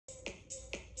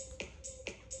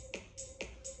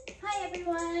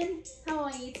everyone, how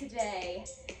are you today?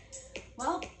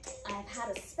 Well, I've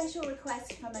had a special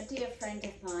request from a dear friend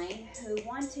of mine who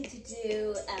wanted to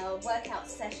do a workout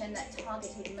session that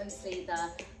targeted mostly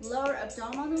the lower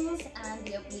abdominals and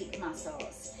the oblique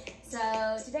muscles.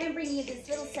 So today I'm bringing you this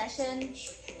little session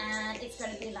and it's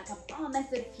going to be like a bar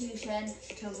method fusion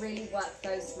to really work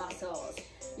those muscles.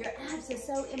 Your abs are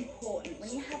so important. When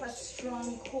you have a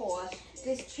strong core,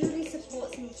 this truly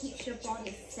supports and keeps your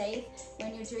body safe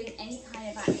when you're doing any kind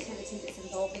of activity that's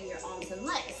involving your arms and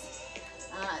legs.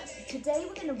 Today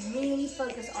we're going to really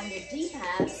focus on your deep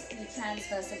abs, your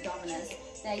transverse abdominus.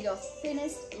 They're your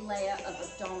thinnest layer of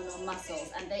abdominal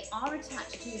muscles and they are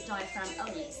attached to your diaphragm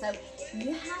only. So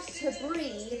you have to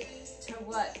breathe to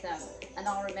work them, and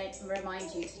I'll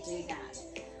remind you to do that.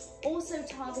 Also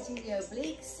targeting the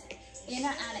obliques,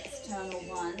 inner and external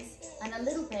ones, and a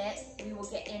little bit we will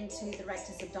get into the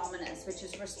rectus abdominus, which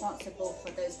is responsible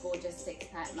for those gorgeous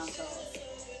six-pack muscles.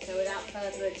 So without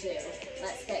further ado,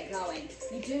 let's get going.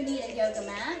 You do need a yoga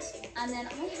mat, and then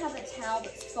I have a towel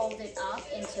that's folded up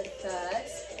into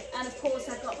thirds, and of course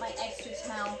I've got my extra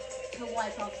towel to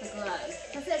wipe off the glove,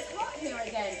 because it's hot here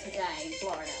again today in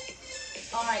Florida.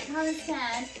 All right, come and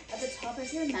stand at the top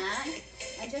of your mat,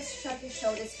 and just shrug your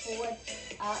shoulders forward,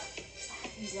 up,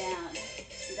 and down.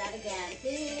 Do that again.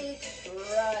 Big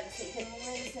shrug so you can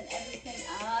loosen everything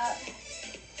up.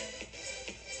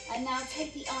 And now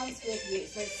take the arms with you.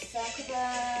 So circle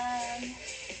them.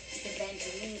 You can bend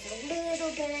your knees a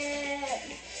little bit.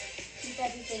 Keep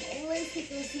everything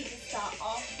loosey-goosey to start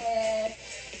off with.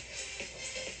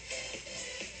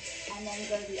 And then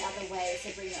go the other way. So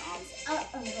bring your arms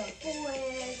up and go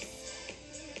forward.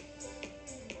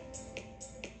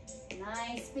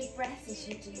 Nice big breath as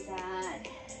you do that.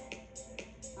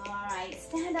 All right,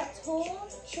 stand up tall,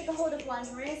 take a hold of one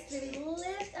wrist, really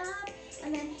lift up,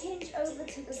 and then hinge over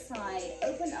to the side.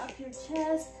 Open up your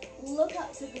chest, look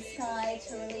up to the sky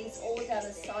to release all down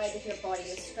the side of your body.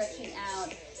 You're stretching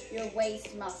out your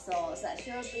waist muscles. That's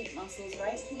your oblique muscles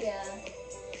right here.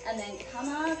 And then come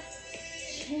up,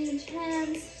 change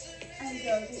hands, and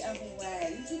go the other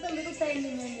way. You keep a little bend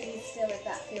in your knees still if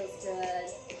that feels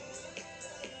good.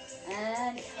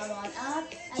 And come on up,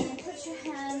 and then put your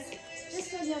hands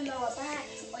just on your lower back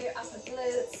or your upper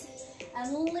glutes,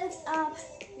 and lift up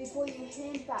before you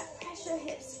hinge back. Press your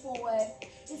hips forward,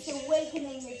 just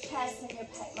awakening your chest and your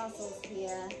pec muscles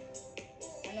here,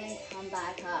 and then come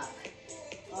back up.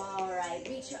 All right,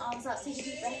 reach your arms up, take a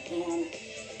deep breath in,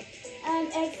 and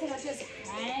exhale, just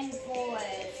hang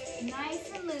forward. Nice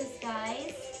and loose,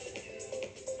 guys.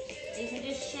 You can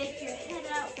just shake your head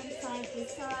out from side to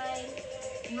side.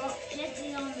 Rock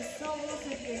gently on the soles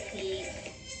of your feet.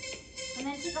 And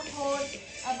then take a hold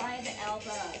of either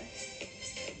elbow.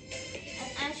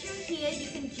 And as you're here, you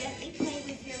can gently play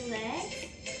with your legs.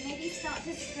 Maybe start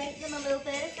to straighten them a little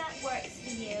bit if that works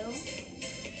for you.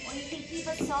 Or you can keep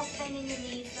a soft bend in your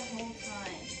knees the whole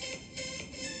time.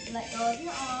 Let go of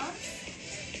your arms.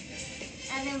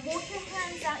 And then walk your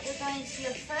hands out. You're going to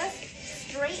your first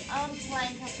straight arm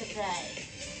plank of the day.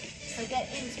 So get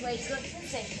into a good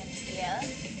position here.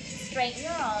 Straighten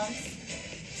your arms,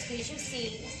 squeeze your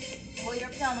seat, pull your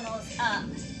abdominals up,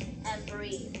 and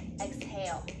breathe.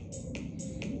 Exhale.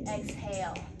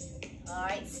 Exhale. All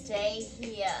right, stay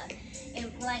here.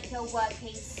 In plank, you're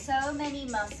working so many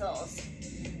muscles.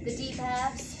 The deep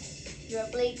abs, your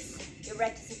obliques, your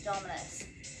rectus abdominis.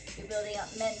 You're building up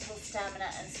mental stamina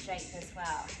and strength as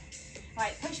well. All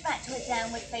right, push back to a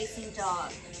downward facing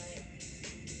dog.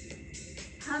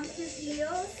 Hump your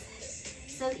heels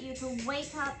so that you can wake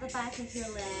up the back of your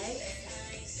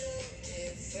legs.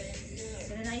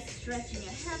 Get a nice stretch in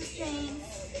your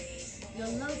hamstrings, your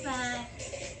low back.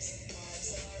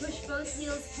 Push both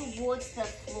heels towards the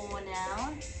floor now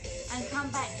and come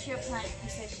back to your plank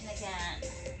position again.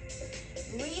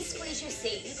 Re-squeeze your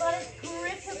seat. You've got to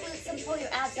grip your glutes and pull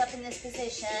your abs up in this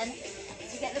position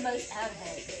to get the most out of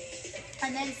it.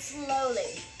 And then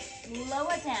slowly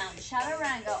lower down,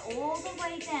 chaturanga all the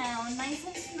way down, nice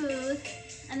and smooth,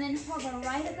 and then hover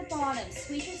right at the bottom.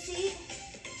 Squeeze your seat,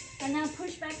 and now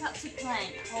push back up to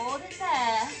plank. Hold it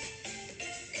there.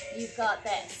 You've got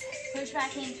this. Push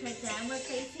back into a downward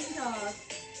facing dog.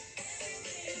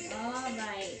 All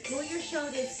right, pull your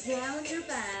shoulders down your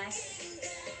back.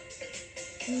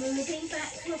 Moving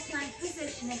back to a plank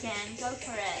position again, go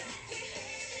for it.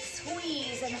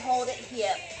 Squeeze and hold it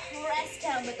here. Press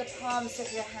down with the palms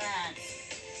of your hands.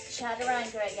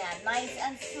 Chaturanga again, nice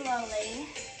and slowly.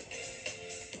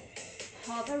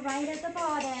 Hover right at the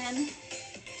bottom.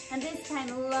 And this time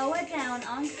lower down,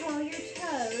 uncurl your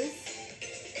toes,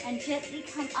 and gently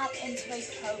come up into a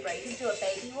cobra. You can do a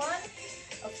baby one,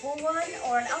 a full one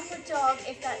or an upward dog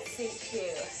if that suits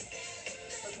you.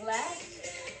 Look left,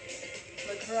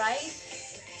 look right,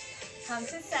 come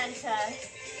to center,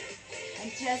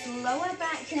 and just lower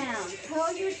back down.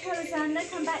 Curl your toes under,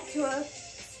 come back to a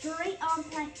straight arm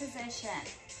plank position.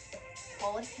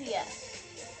 Hold here.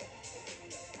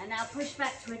 And now push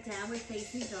back to a downward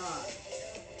facing dog.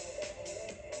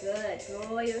 Good,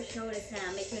 draw your shoulders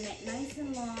down, make your neck nice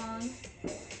and long.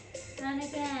 And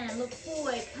again, look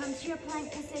forward, come to your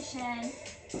plank position.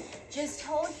 Just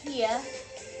hold here.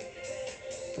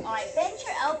 All right, bend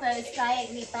your elbows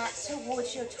diagonally back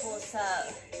towards your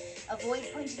torso.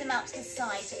 Avoid pointing them out to the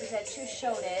side to protect your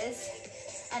shoulders.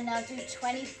 And now do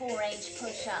 24 range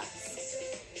push-ups.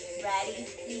 Ready,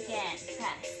 begin.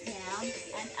 Press down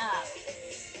and up.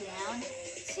 Down,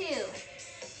 2.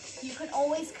 You can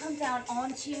always come down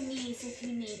onto your knees if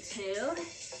you need to,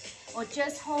 or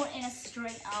just hold in a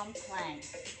straight arm plank.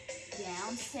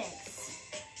 Down, 6,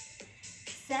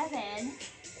 7,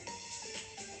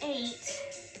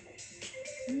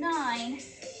 8, 9,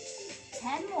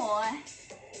 10 more.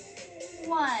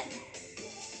 1,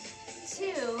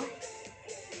 2,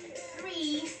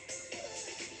 3,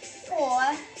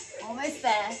 4, almost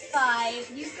there.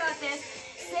 5, you've got this.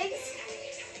 6,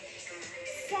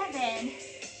 7,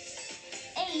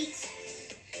 8,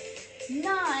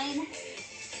 9,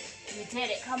 you did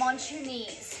it. Come onto your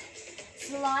knees.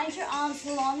 Slide your arms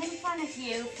long in front of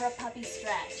you for a puppy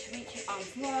stretch. Reach your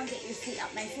arms long, get your seat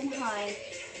up nice and high.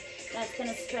 That's going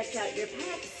to stretch out your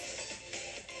pecs.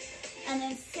 And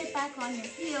then sit back on your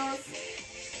heels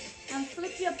and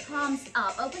flip your palms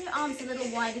up. Open your arms a little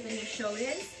wider than your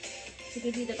shoulders to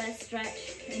give you the best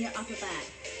stretch in your upper back.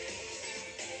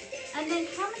 And then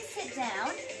come and sit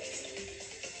down.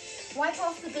 Wipe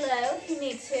off the glow if you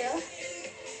need to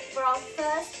for our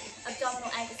first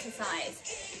abdominal exercise.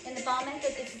 In the bar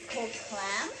method, this is called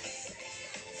clam.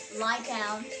 Lie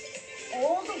down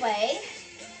all the way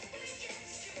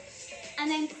and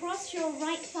then cross your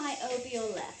right thigh over your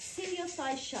left. Seal your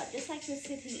thighs shut just like you're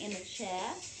sitting in a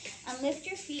chair and lift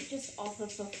your feet just off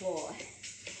of the floor.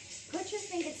 Put your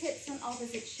fingertips on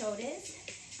opposite shoulders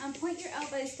and point your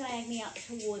elbows diagonally up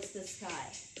towards the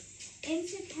sky.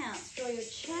 Into counts, draw your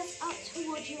chest up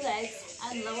towards your legs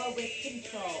and lower with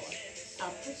control.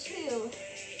 Up for 2,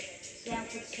 down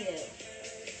for 2.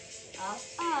 Up,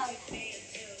 up,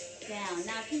 down.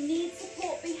 Now if you need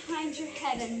support behind your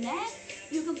head and neck,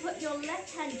 you can put your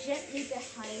left hand gently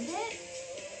behind it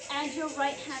and your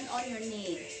right hand on your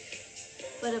knee.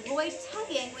 But avoid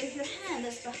tugging with your hand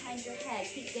that's behind your head.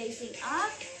 Keep gazing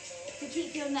up to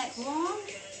keep your neck long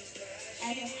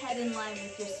and your head in line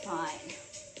with your spine.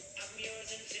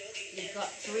 You've got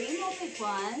 3 more big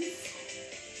ones.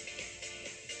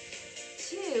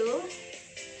 2.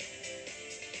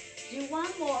 Do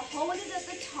 1 more. Hold it at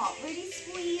the top. Really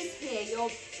squeeze here.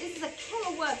 This is a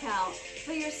killer workout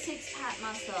for your 6-pack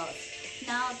muscles.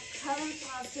 Now, curl and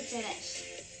pause to finish.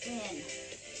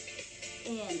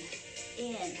 In.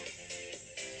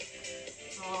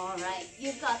 All right,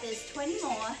 you've got this. 20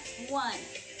 more. 1,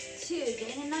 2.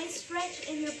 Getting a nice stretch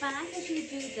in your back as you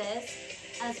do this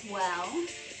as well.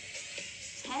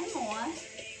 10 more.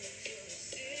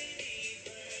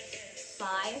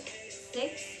 5,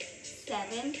 6,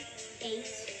 7, 8,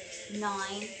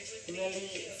 9.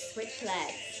 Release. Switch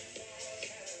legs.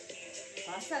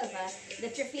 Cross over.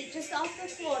 Lift your feet just off the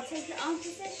floor. Take your arm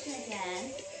position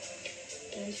again.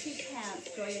 In 2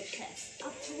 counts. Draw your chest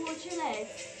up towards your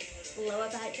legs. Lower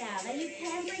back down. Then you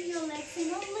can bring your legs in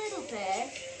a little bit,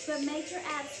 but make your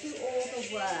abs do all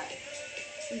the work.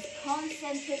 These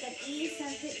concentric and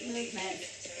eccentric movements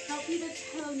help you to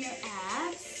tone your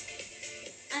abs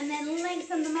and then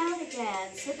lengthen them out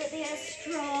again so that they are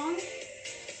strong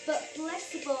but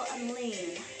flexible and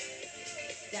lean.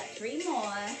 Got 3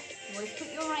 more. Always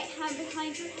put your right hand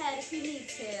behind your head if you need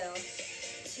to.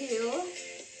 2.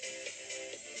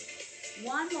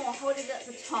 1 more. Hold it at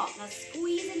the top. Now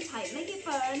squeeze in tight. Make it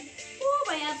burn. Oh,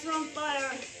 my abs are on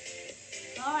fire.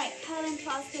 All right, curl in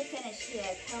fast to finish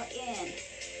here. Curl in.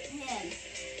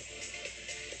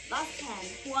 Last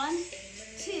 10. 1,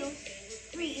 2,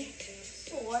 3,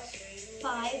 4,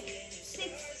 5,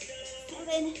 6,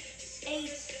 7,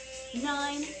 8,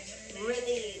 9.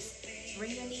 Release.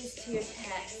 Bring your knees to your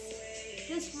chest.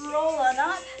 Just roll on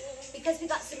up because we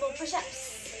got some more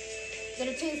push-ups. We're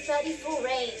gonna do 30 full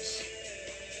range.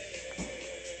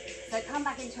 So come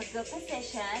back into a good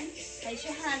position. Place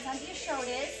your hands under your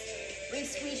shoulders.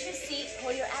 Re-squeeze your seat.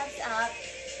 Pull your abs up.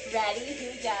 Ready?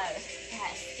 Here we go.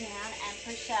 Press down and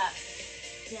push up.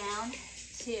 Down,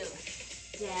 2.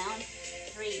 Down,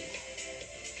 3.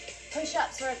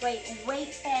 Push-ups are a great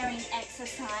weight-bearing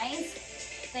exercise.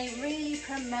 They really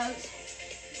promote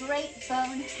great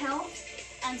bone health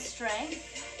and strength.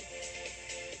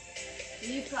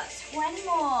 You've got 20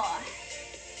 more.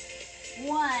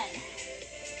 1,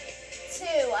 2,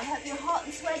 I hope you're hot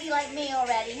and sweaty like me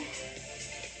already.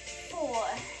 4,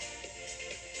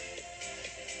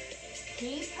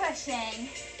 keep pushing.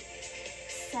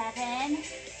 7,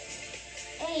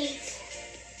 8,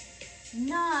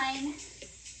 9,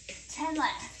 10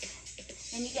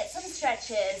 left. Then you get some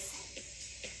stretches.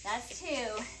 That's 2,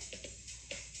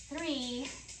 3,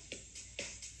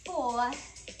 4,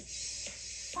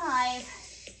 5,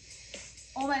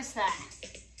 almost there.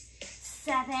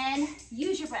 7,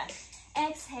 use your breath.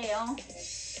 Exhale.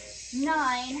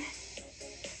 9,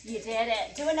 you did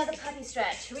it. Do another puppy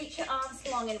stretch. Reach your arms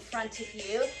long in front of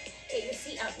you. Get your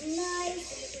feet up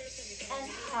nice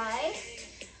and high.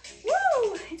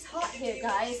 Woo! It's hot here,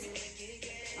 guys.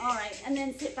 All right, and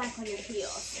then sit back on your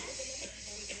heels.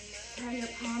 Turn your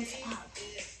palms up.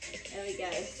 There we go.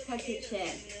 Tuck your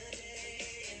chin.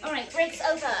 All right, breaks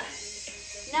over.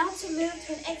 Now to move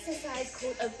to an exercise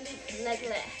called oblique leg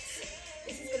lifts.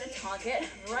 This is going to target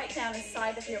right down the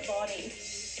side of your body.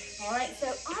 All right,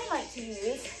 so I like to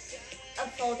use a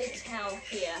folded towel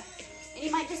here. And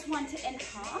you might just want it in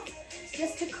half,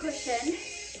 just to cushion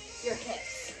your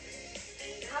hips.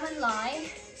 Come and lie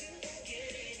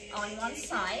on one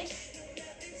side.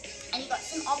 And you've got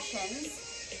some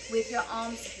options with your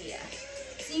arms here.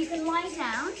 So you can lie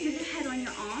down with your head on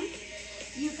your arm.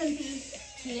 You can be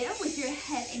here with your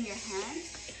head in your hand.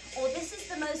 Or this is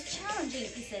the most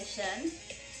challenging position,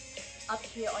 up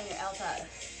here on your elbow.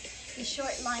 Be sure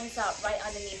it lines up right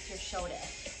underneath your shoulder.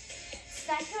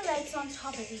 Stack your legs on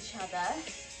top of each other.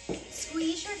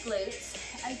 Squeeze your glutes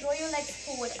and draw your legs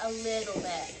forward a little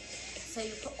bit. So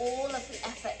you put all of the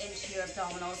effort into your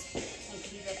abdominals and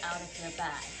keep it out of your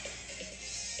back.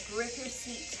 Grip your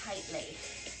seat tightly.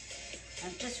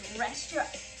 And just rest your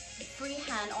free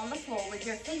hand on the floor with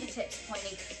your fingertips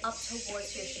pointing up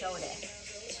towards your shoulder.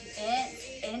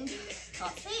 In,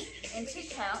 can't speak, in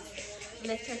 2 counts.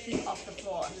 Lift your feet off the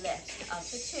floor. Lift up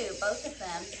to 2, both of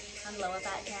them, and lower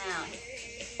back down.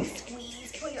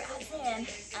 Squeeze, pull your abs in,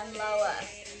 and lower.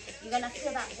 You're gonna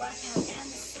feel that workout down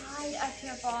the side of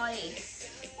your body.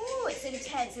 Ooh, it's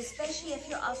intense, especially if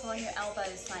you're up on your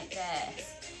elbows like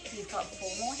this. You've got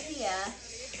 4 more here,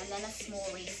 and then a small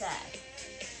reset.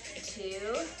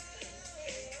 2.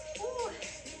 Ooh.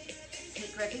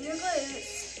 Keep gripping your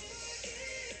glutes.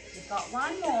 You've got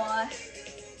 1 more.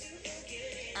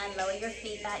 And lower your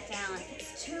feet back down. If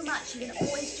it's too much, you can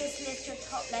always just lift your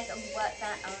top leg and work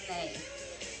that only.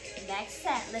 Next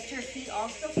set, lift your feet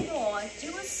off the floor.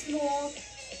 Do a small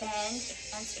bend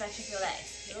and stretch of your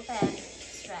legs. Little bend,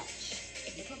 stretch.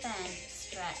 Little bend,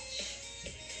 stretch.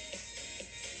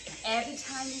 Every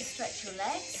time you stretch your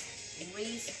legs,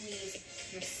 re-squeeze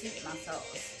your seat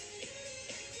muscles.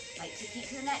 Like to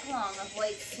keep your neck long,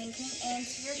 avoid sinking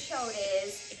into your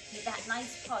shoulders. Keep that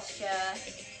nice posture.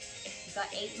 You've got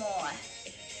 8 more.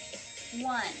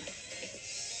 1,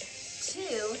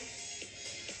 2,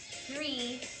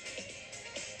 3,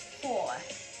 4,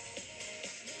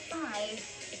 5,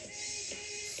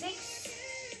 6,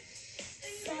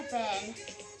 7.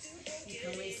 You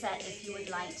can reset if you would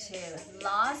like to.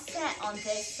 Last set on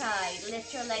this side.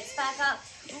 Lift your legs back up.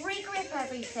 Regrip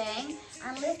everything.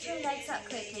 And lift your legs up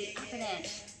quickly. Up an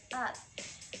inch. Up.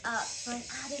 Up. For an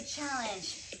added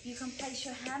challenge, you can place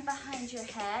your hand behind your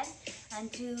head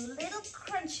and do little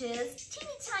crunches,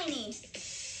 teeny tiny,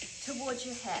 towards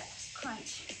your hip.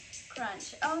 Crunch.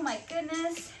 Crunch. Oh my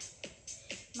goodness.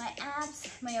 My abs,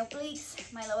 my obliques,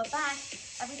 my lower back,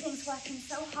 everything's working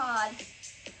so hard.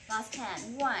 Last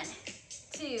 10. 1,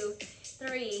 2,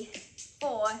 3,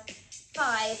 4,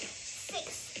 5,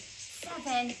 6,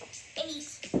 7,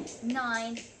 8,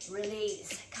 9.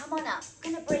 Release. Come on up.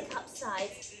 I'm gonna break up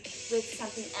sides with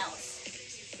something else.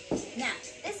 Now,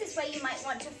 this is where you might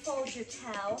want to fold your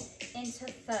towel into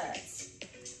thirds.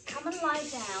 Come and lie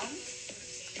down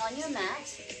on your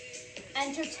mat,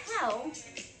 and your towel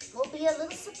will be a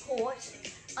little support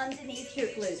underneath your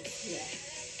glutes here.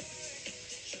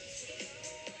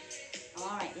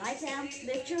 All right, lie down,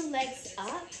 lift your legs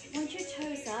up, point your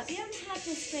toes up. You don't have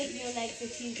to straighten your legs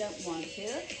if you don't want to,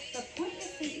 but point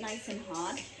your feet nice and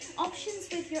hard. Options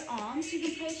with your arms, you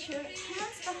can place your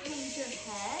hands behind your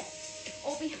head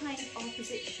or behind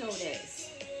opposite shoulders.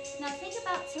 Now think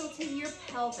about tilting your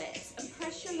pelvis and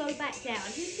press your low back down.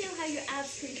 Do you feel how your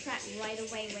abs contract right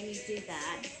away when you do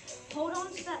that? Hold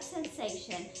on to that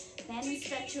sensation, then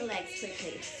stretch your legs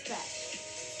quickly. Stretch,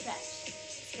 stretch,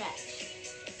 stretch.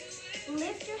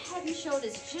 Lift your head and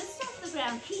shoulders just off the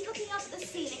ground. Keep looking up at the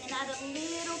ceiling and add a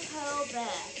little curl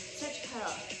there. Stretch curl.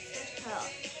 curl, switch curl,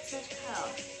 switch curl.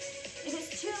 If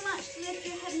it's too much to lift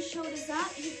your head and shoulders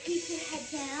up, you keep your head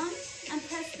down and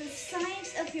press the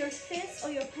sides of your fists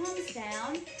or your palms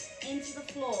down into the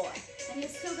floor. And you're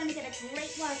still going to get a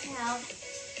great workout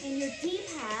in your deep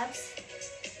abs,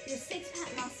 your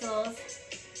six-pack muscles,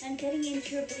 and getting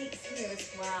into your obliques here as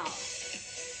well.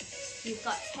 You've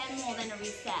got 10 more than a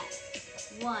reset.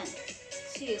 1,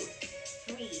 2,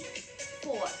 3,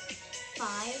 4,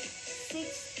 5, 6,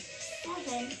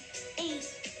 7,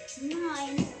 8,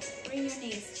 9. Bring your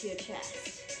knees to your chest.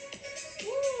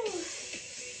 Woo.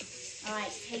 All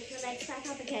right, take your legs back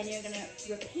up again. You're going to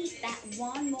repeat that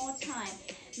one more time.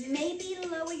 Maybe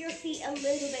lower your feet a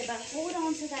little bit, but hold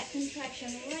on to that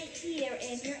contraction right here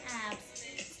in your abs.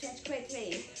 Stretch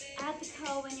quickly. Add the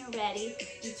curl when you're ready.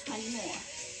 Do 20 more.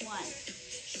 1,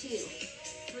 2,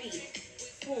 3,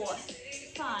 4,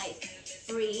 5.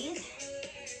 Breathe.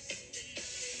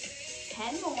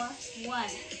 10 more. 1,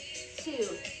 2,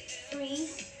 3,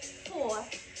 4,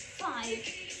 5,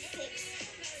 6,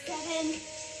 7,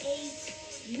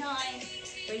 8, 9.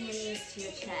 Bring your knees to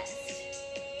your chest.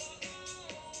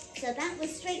 So that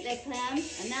was straight leg climb,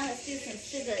 and now let's do some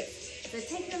scissors. So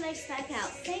take your legs back out.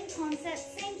 Same concept,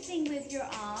 same thing with your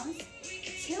arms.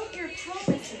 Tilt your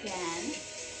pelvis again.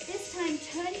 This time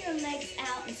turn your legs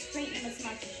out and straighten them as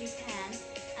much as you can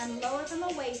and lower them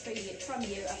away from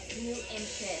you a few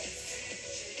inches.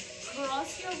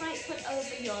 Cross your right foot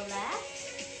over your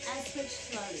left and switch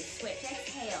slowly. Switch,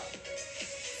 exhale.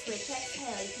 Switch,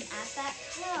 exhale. You can add that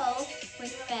curl when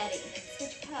you're ready.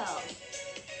 Switch curl.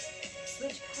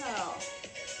 Switch curl.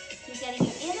 You're getting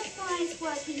your inner thighs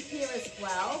working here as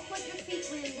well. Put your feet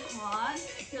really hard.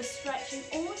 You're stretching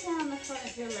all down the front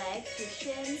of your legs, your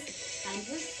shins and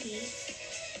your feet.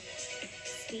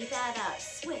 Speed that up.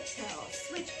 Switch curl.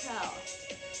 Switch curl.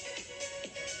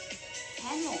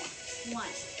 10 more. 1,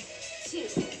 2,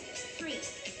 3,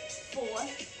 4,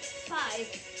 5,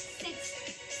 6,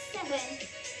 7,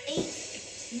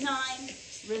 8, 9.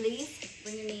 Release.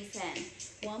 Bring your knees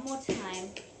in. One more time.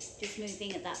 Just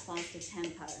moving at that faster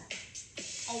tempo.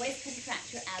 Always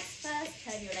contract your abs first.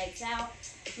 Turn your legs out.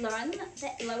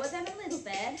 Lower them a little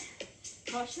bit.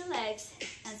 Cross your legs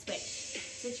and switch.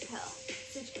 Switch curl.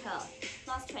 Switch curl.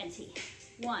 Last 20.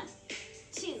 1,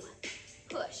 2.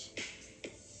 Push.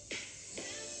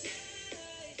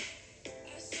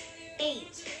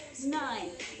 8,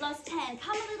 9. Last 10.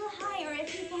 Come a little higher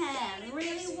if you can.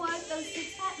 Really work those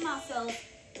six-pack muscles.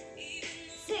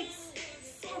 6,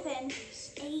 7,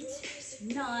 8,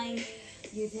 9.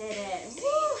 You did it.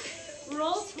 Woo.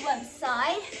 Roll to one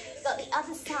side. Got the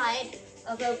other side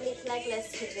of oblique leg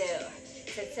lifts to do.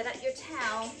 So set up your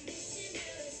towel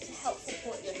to help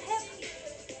support your hip.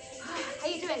 How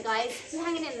you doing, guys? You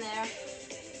hanging in there?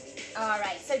 All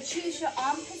right. So choose your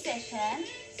arm position.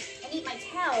 I need my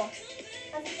towel.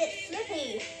 Doesn't get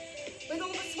slippy with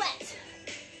all the sweat.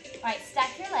 All right.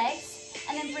 Stack your legs.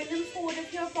 And then bring them forward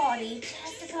of your body,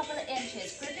 just a couple of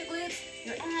inches. Grip your glutes,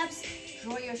 your abs,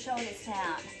 draw your shoulders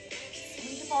down.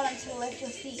 Squeeze your bottom to lift your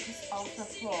feet just off the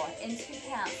floor. In 2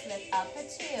 counts, lift up for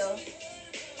 2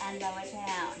 and lower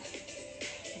down.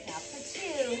 Lift up for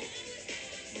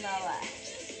 2, lower.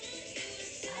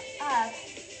 Up,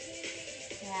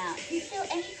 down. If you feel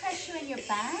any pressure in your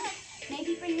back,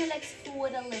 maybe bring your legs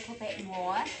forward a little bit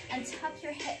more and tuck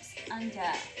your hips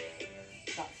under.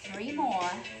 Got 3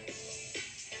 more.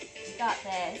 You got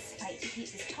this. I like to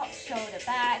keep this top shoulder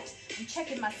back. I'm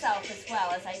checking myself as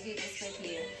well as I do this with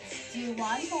you. Do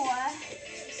 1 more.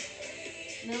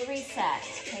 Little reset.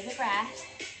 Take a breath.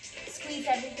 Squeeze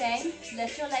everything.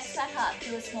 Lift your legs back up.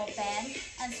 Do a small bend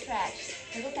and stretch.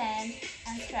 Little bend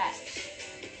and stretch.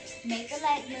 Make the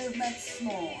leg movement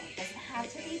small. Doesn't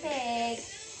have to be big,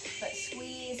 but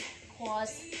squeeze,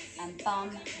 quads, and bum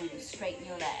when you straighten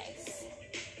your legs.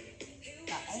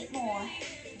 Got 8 more.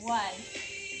 1,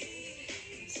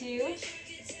 2,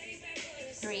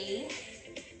 3,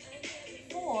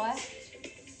 4,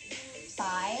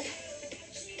 5,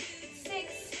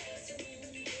 6,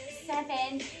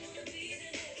 7.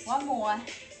 1 more.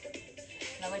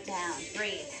 Lower down.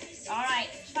 Breathe. All right.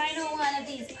 Final one of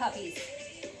these puppies.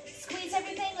 Squeeze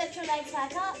everything. Lift your legs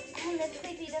back up and lift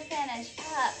quickly to finish.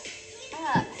 Up,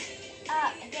 up,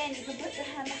 up. Again, you can put your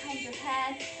hand behind your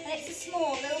head, and it's a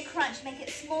small little crunch. Make it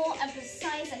small and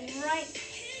precise and right.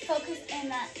 Focus in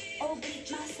that oblique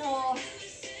muscle.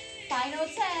 Final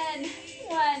 10.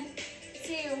 1,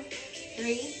 2,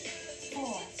 3,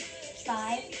 4,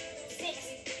 5,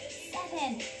 6,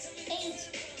 7,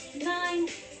 8, 9.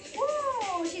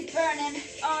 Woo! She's burning.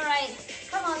 All right.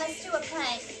 Come on, let's do a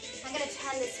plank. I'm going to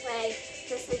turn this way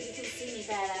just so you can see me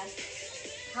better.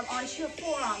 Come onto your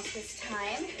forearms this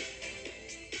time.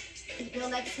 Keep your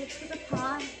legs hips width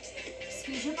apart.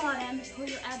 Squeeze your bottom, pull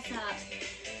your abs up.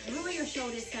 Draw your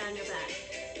shoulders down your back.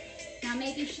 Now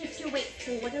maybe shift your weight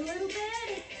forward a little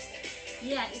bit.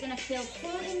 Yeah, you're gonna feel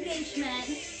full engagement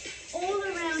all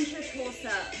around your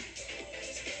torso.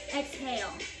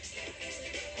 Exhale.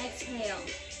 Exhale.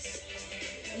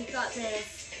 You've got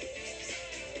this.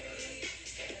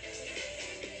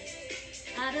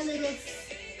 Add a little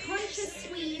conscious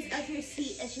squeeze of your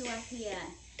seat as you are here.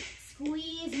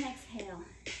 Squeeze and exhale.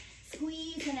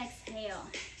 Squeeze and exhale.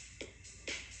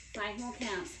 5 more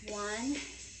counts. 1,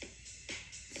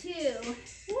 2,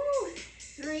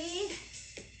 3,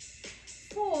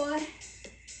 4.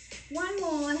 1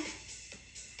 more.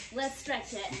 Let's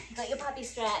stretch it. Got your puppy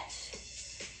stretch.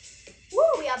 Woo,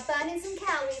 we are burning some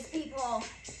calories, people.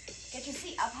 Get your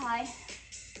seat up high.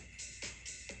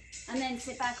 And then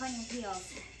sit back on your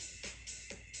heels.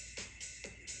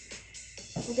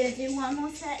 We're going to do 1 more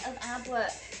set of ab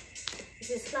work. This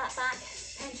is flat back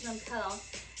pendulum curl.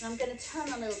 And I'm going to turn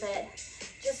a little bit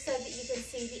just so that you can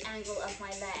see the angle of my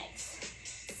legs.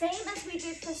 Same as we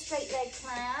did for straight leg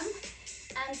clam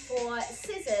and for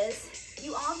scissors,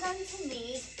 you are going to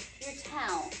need your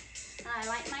towel. And I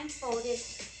like mine folded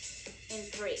in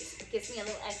 3s. Gives me a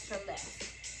little extra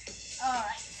lift. All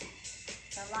right,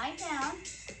 so lie down.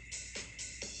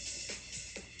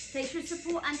 Place your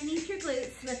support underneath your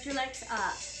glutes, lift your legs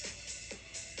up.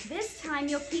 This time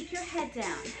you'll keep your head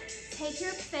down. Take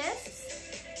your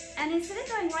fists, and instead of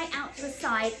going right out to the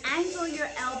side, angle your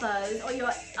elbows or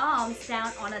your arms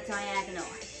down on a diagonal.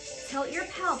 Tilt your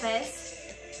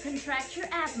pelvis, contract your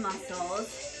ab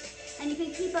muscles, and you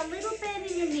can keep a little bend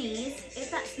in your knees if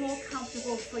that's more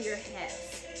comfortable for your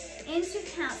hips. Into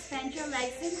counts, bend your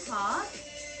legs in half,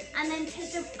 and then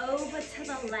take them over to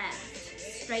the left.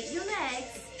 Straighten your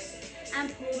legs,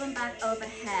 and pull them back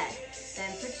overhead.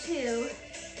 Then for 2,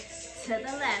 to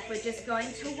the left. We're just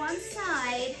going to one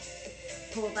side,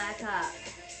 pull back up.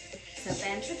 So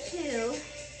bend for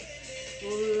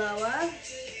 2, lower,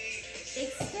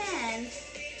 extend,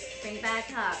 bring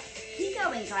back up. Keep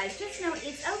going, guys. Just know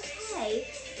it's okay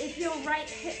if your right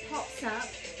hip pops up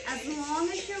as long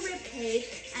as your rib cage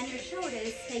and your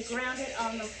shoulders stay grounded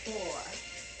on the floor.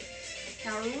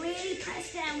 Now really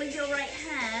press down with your right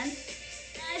hand.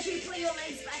 As you pull your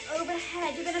legs back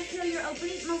overhead, you're going to feel your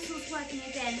oblique muscles working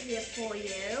again here for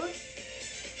you.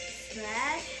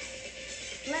 Stretch.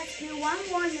 Let's do 1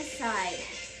 more on this side.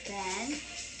 Bend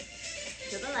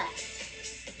to the left.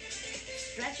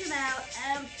 Stretch them out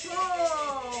and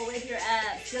pull with your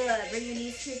abs. Good. Bring your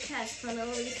knees to your chest for a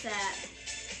little reset.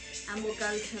 And we'll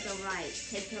go to the right.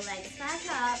 Take your legs back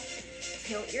up.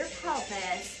 Tilt your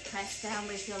pelvis. Press down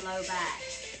with your low back.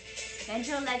 Bend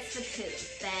your legs for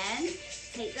 2. Bend.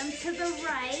 Take them to the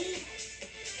right,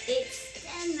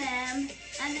 extend them,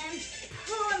 and then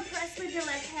pull and press with your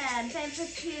left hand. Bend for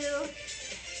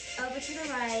 2, over to the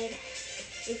right,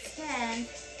 extend,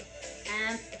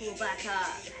 and pull back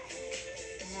up.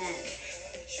 And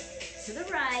to the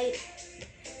right,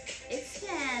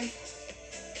 extend,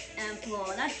 and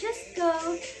pull. Now just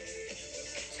go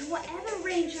to whatever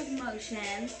range of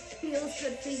motion feels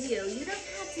good for you. You don't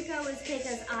have to go as big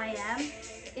as I am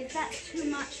if that's too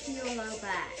much for your low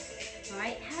back. All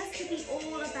right, it has to be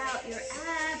all about your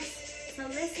abs, so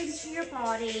listen to your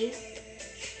body.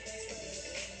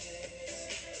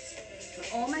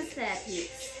 We're almost there,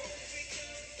 peeps.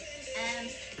 And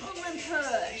pull and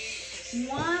push.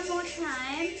 1 more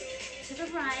time, to the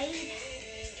right,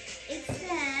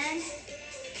 extend,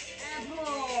 and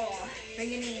pull.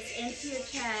 Bring your knees into your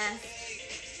chest.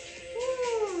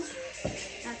 Woo.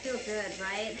 That feels good,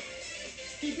 right?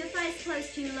 Keep your thighs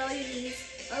close to you, lower your knees,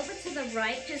 over to the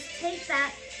right. Just take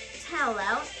that towel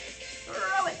out,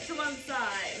 throw it to one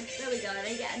side. There we go,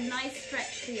 then you get a nice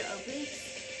stretch for your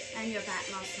obliques and your back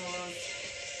muscles.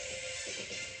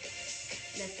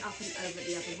 Lift up and over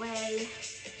the other way.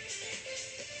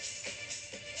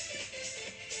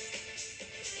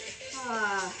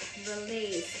 Ah,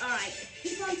 release. All right,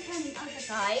 keep on turning over,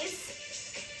 guys.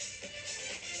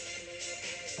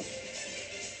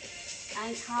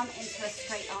 And come into a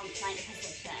straight arm plank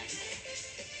position.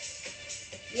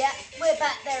 Yep, we're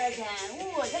back there again.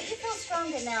 Ooh, don't you feel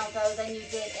stronger now though than you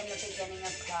did in the beginning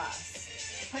of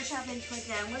class? Push up into a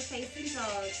downward facing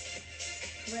dog.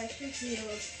 Press your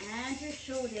heels and your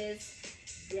shoulders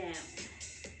down.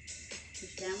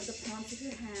 Push down with the palms of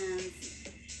your hands.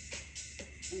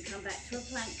 And come back to a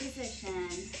plank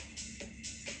position.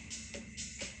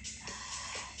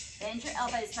 Bend your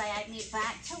elbows diagonally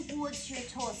back towards your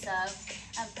torso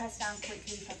and press down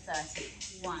quickly for 30.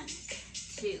 1,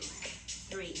 2,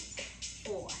 3,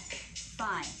 4,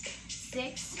 5,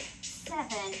 6, 7,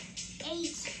 8,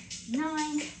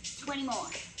 9, 20 more.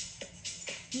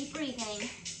 Keep breathing.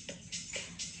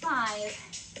 5,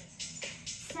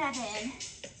 7,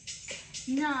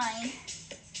 9,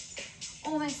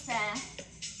 almost there.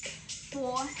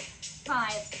 4,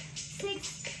 5, 6,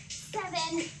 7,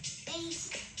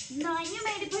 8, 9. You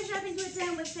made it. Push up into a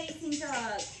downward facing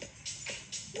dog.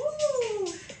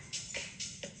 Woo!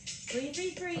 Breathe,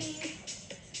 breathe, breathe.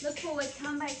 Look forward,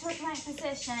 come back to a plank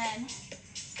position.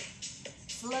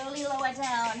 Slowly lower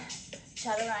down,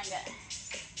 chaturanga.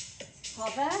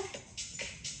 Hover,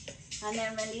 and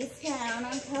then release down,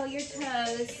 uncurl your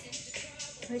toes.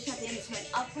 Push up into an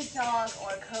upward dog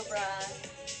or cobra.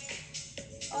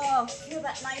 Oh, feel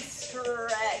that nice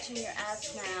stretch in your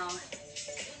abs now.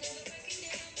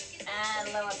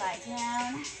 And lower back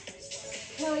down.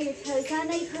 Curl your toes down,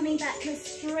 then coming back to a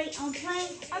straight on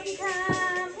plank. Up you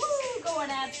come. Woo, go on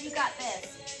abs, you got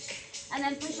this. And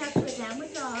then push up to a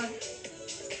downward dog.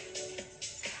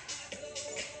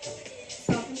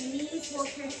 Soften your knees,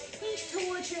 walk your feet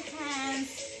towards your hands.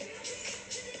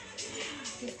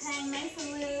 Just hang nice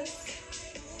and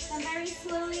loose. And very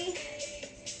slowly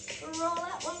roll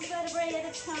out one vertebrae at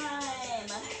a time.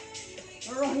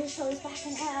 Roll your shoulders back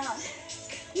and out.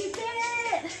 You did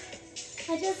it!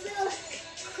 I just feel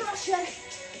crusher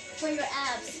for your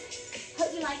abs.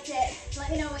 Hope you liked it.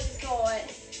 Let me know what you thought.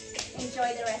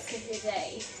 Enjoy the rest of your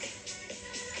day.